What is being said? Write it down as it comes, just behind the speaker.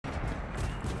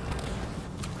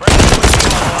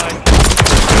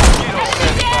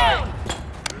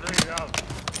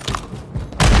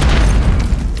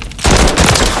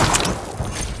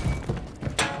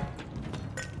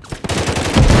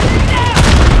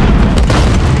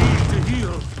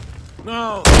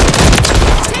No!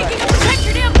 Taking to protect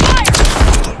your damn fire!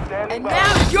 And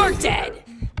now you're dead!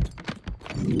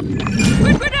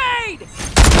 Quick grenade!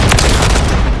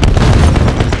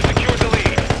 Secure the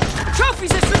lead. Trophy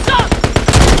systems up!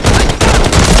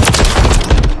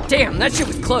 Damn, that shit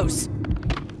was close.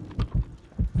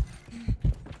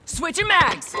 Switching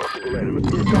mags!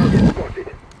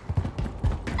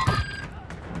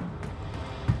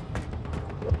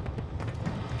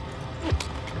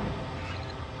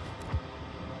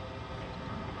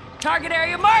 Target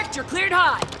area marked, you're cleared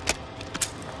high.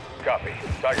 Copy.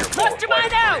 Tiger 4. Cluster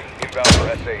mine out! Inbound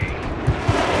for SAE.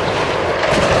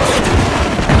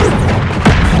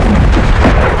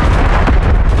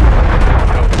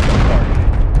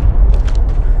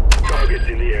 Targets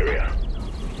in the area.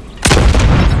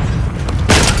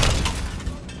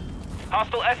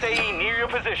 Hostile SAE near your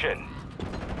position.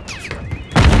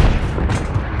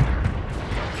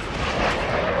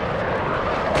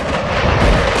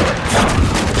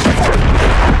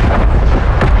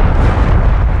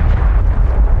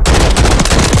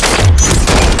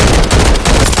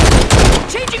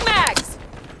 Changing mags!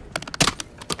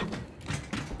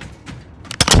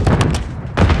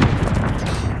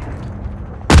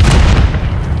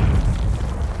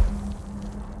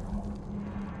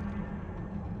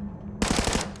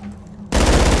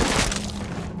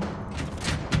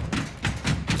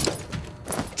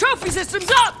 Trophy systems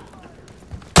up!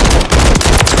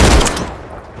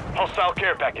 Hostile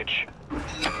care package.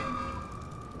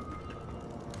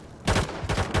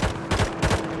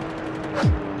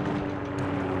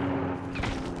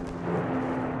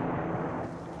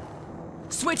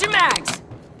 Switching mags!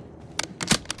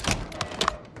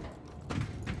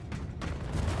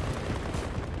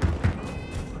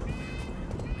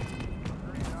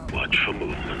 Watch for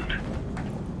movement.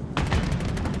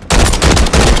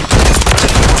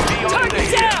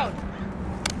 Target down!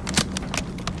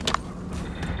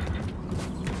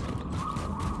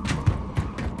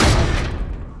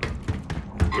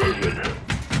 Movement.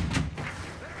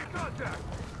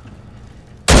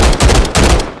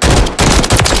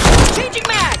 Changing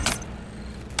mags!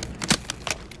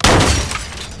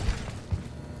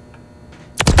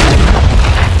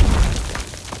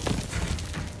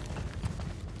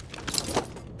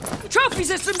 Trophy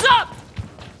systems up!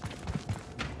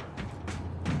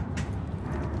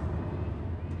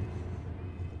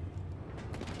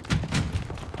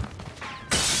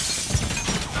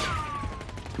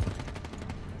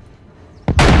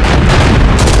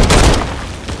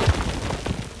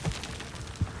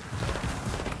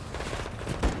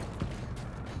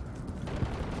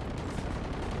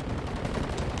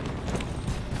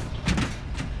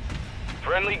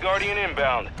 Friendly Guardian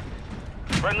inbound.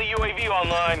 Friendly UAV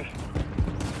online.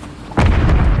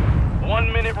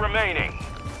 1 minute remaining.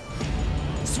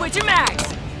 Switching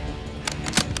mags!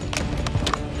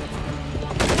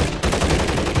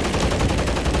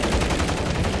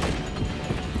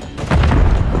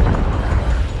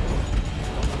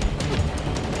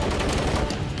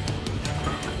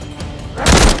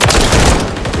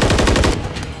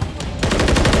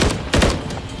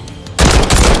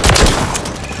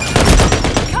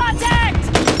 Contact!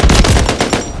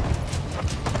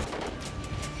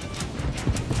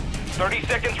 30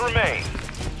 seconds remain.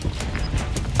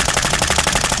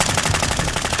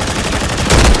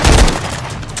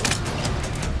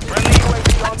 Friendly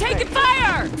UAV on Taking station.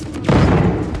 fire!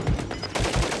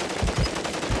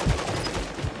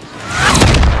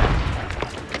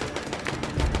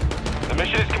 The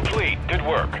mission is complete. Good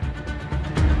work.